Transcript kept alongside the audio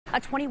A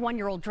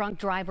 21-year-old drunk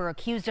driver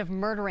accused of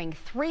murdering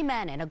 3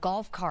 men in a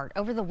golf cart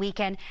over the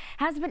weekend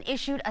has been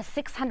issued a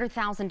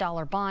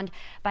 $600,000 bond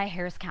by a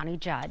Harris County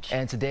judge.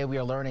 And today we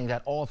are learning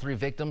that all 3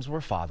 victims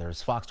were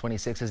fathers. Fox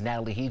 26's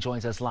Natalie Hee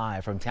joins us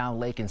live from Town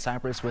Lake in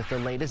Cypress with the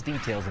latest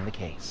details in the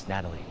case.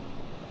 Natalie.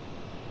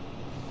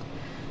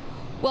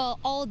 Well,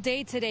 all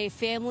day today,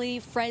 family,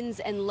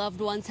 friends, and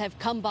loved ones have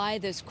come by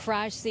this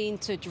crash scene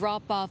to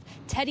drop off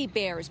teddy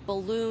bears,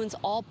 balloons,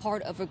 all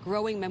part of a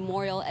growing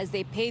memorial as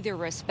they pay their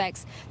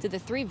respects to the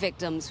 3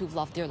 victims who've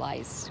lost their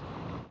lives.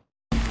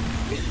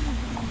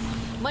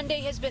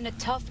 Monday has been a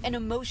tough and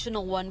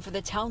emotional one for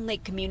the Town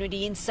Lake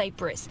community in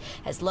Cypress,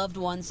 as loved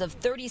ones of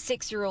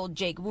 36-year-old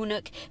Jake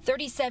Woonuk,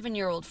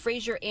 37-year-old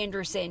Frazier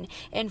Anderson,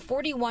 and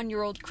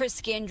 41-year-old Chris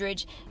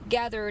Scandridge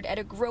gathered at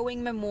a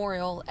growing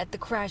memorial at the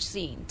crash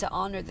scene to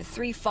honor the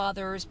 3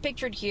 fathers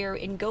pictured here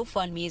in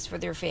GoFundMes for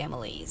their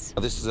families.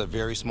 This is a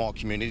very small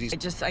community.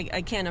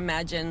 I can't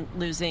imagine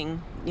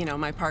losing,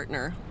 my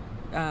partner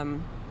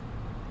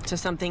to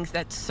something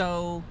that's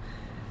so,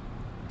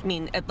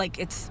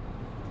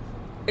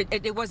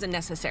 it wasn't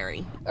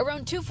necessary.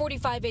 Around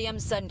 2:45 a.m.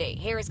 Sunday,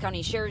 Harris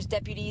County Sheriff's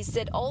deputies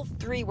said all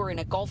 3 were in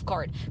a golf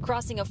cart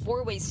crossing a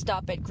 4-way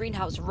stop at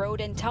Greenhouse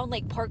Road and Town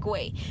Lake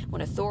Parkway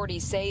when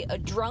authorities say a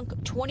drunk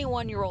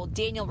 21-year-old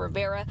Daniel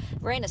Rivera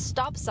ran a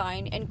stop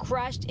sign and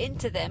crashed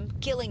into them,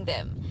 killing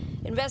them.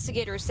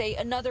 Investigators say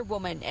another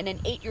woman and an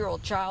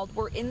 8-year-old child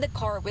were in the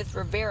car with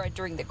Rivera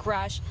during the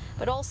crash,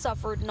 but all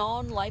suffered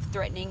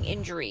non-life-threatening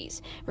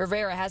injuries.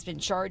 Rivera has been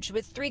charged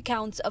with 3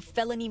 counts of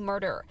felony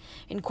murder.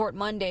 In court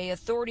Monday,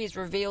 authorities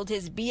revealed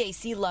his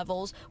BAC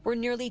levels were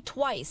nearly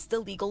twice the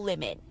legal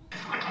limit.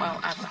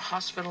 While at the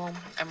hospital,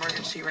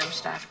 emergency room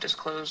staff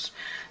disclosed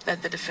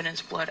that the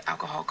defendant's blood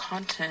alcohol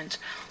content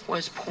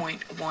was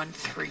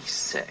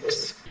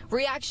 0.136.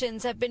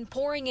 Reactions have been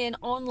pouring in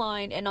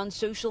online and on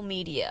social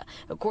media.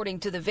 According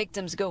to the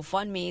victims'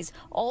 GoFundMes,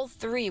 all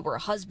 3 were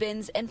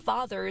husbands and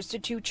fathers to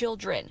 2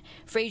 children.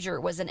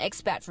 Frazier was an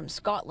expat from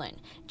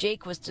Scotland.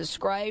 Jake was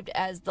described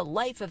as the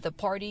life of the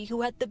party who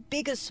had the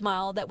biggest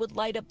smile that would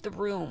light up the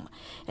room.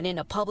 And in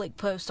a public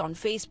post on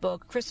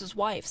Facebook, Chris's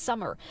wife,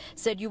 Summer,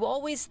 said, "You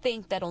always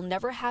think that'll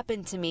never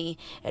happen to me,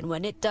 and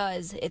when it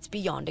does, it's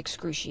beyond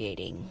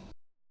excruciating."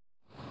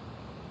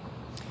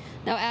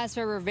 Now, as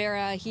for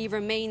Rivera, he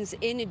remains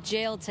in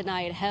jail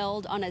tonight,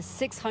 held on a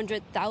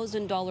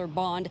 $600,000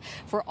 bond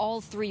for all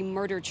 3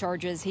 murder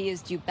charges. He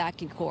is due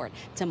back in court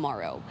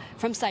tomorrow.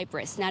 From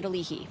Cypress,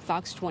 Natalie Hee,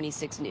 Fox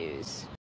 26 News.